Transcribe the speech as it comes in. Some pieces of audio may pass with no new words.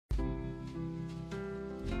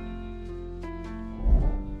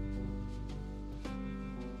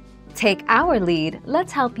Take our lead,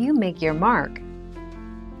 let's help you make your mark.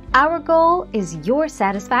 Our goal is your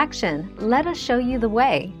satisfaction. Let us show you the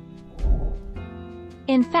way.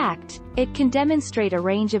 In fact, it can demonstrate a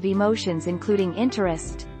range of emotions including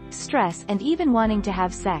interest, stress, and even wanting to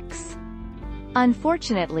have sex.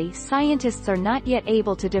 Unfortunately, scientists are not yet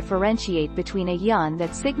able to differentiate between a yawn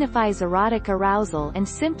that signifies erotic arousal and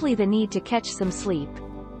simply the need to catch some sleep.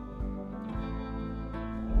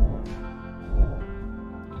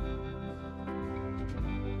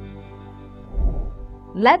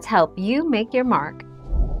 Let's help you make your mark.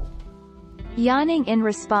 Yawning in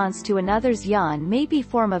response to another's yawn may be a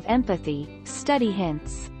form of empathy, study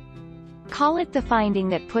hints. Call it the finding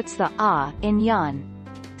that puts the ah in yawn.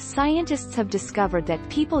 Scientists have discovered that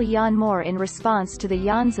people yawn more in response to the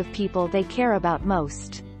yawns of people they care about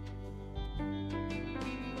most.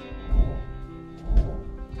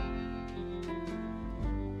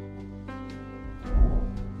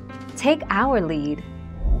 Take our lead.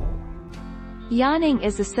 Yawning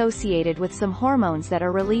is associated with some hormones that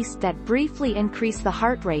are released that briefly increase the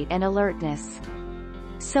heart rate and alertness.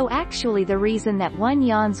 So actually the reason that one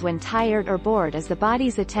yawns when tired or bored is the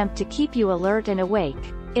body's attempt to keep you alert and awake,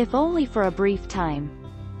 if only for a brief time.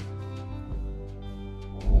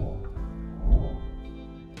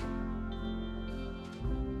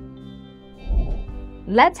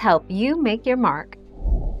 Let's help you make your mark.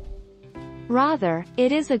 Rather,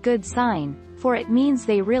 it is a good sign, for it means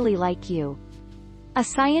they really like you. A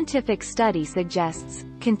scientific study suggests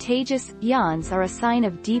contagious yawns are a sign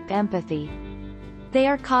of deep empathy. They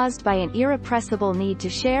are caused by an irrepressible need to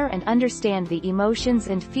share and understand the emotions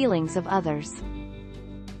and feelings of others.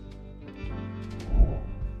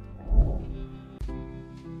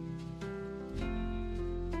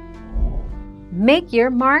 Make your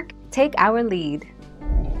mark, take our lead.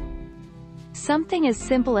 Something as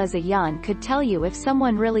simple as a yawn could tell you if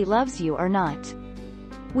someone really loves you or not.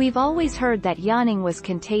 We've always heard that yawning was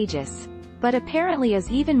contagious, but apparently is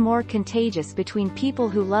even more contagious between people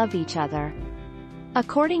who love each other.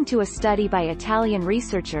 According to a study by Italian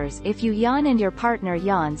researchers, if you yawn and your partner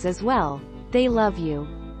yawns as well, they love you.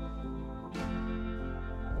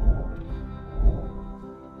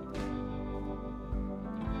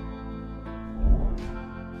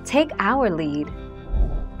 Take our lead.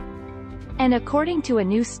 And according to a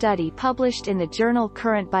new study published in the journal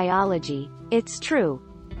Current Biology, it's true.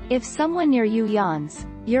 If someone near you yawns,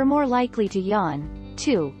 you're more likely to yawn,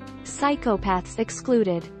 too. Psychopaths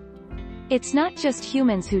excluded. It's not just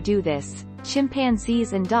humans who do this,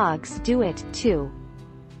 chimpanzees and dogs do it, too.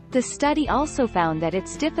 The study also found that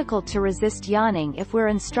it's difficult to resist yawning if we're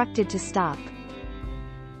instructed to stop.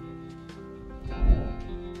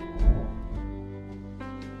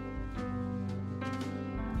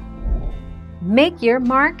 Make your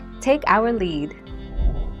mark, take our lead.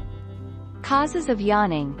 Causes of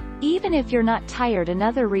yawning. Even if you're not tired,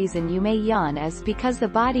 another reason you may yawn is because the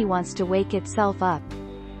body wants to wake itself up.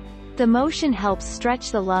 The motion helps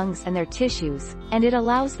stretch the lungs and their tissues, and it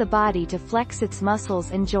allows the body to flex its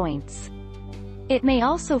muscles and joints. It may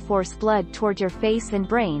also force blood toward your face and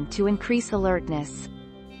brain to increase alertness.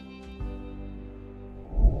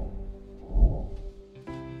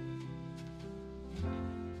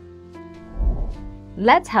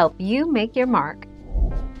 Let's help you make your mark.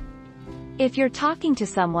 If you're talking to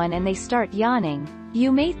someone and they start yawning,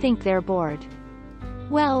 you may think they're bored.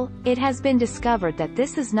 Well, it has been discovered that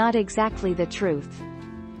this is not exactly the truth.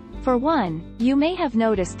 For one, you may have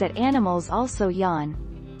noticed that animals also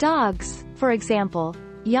yawn. Dogs, for example,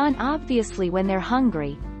 yawn obviously when they're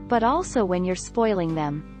hungry, but also when you're spoiling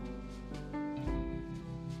them.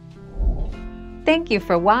 Thank you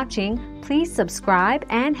for watching. Please subscribe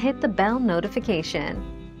and hit the bell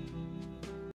notification.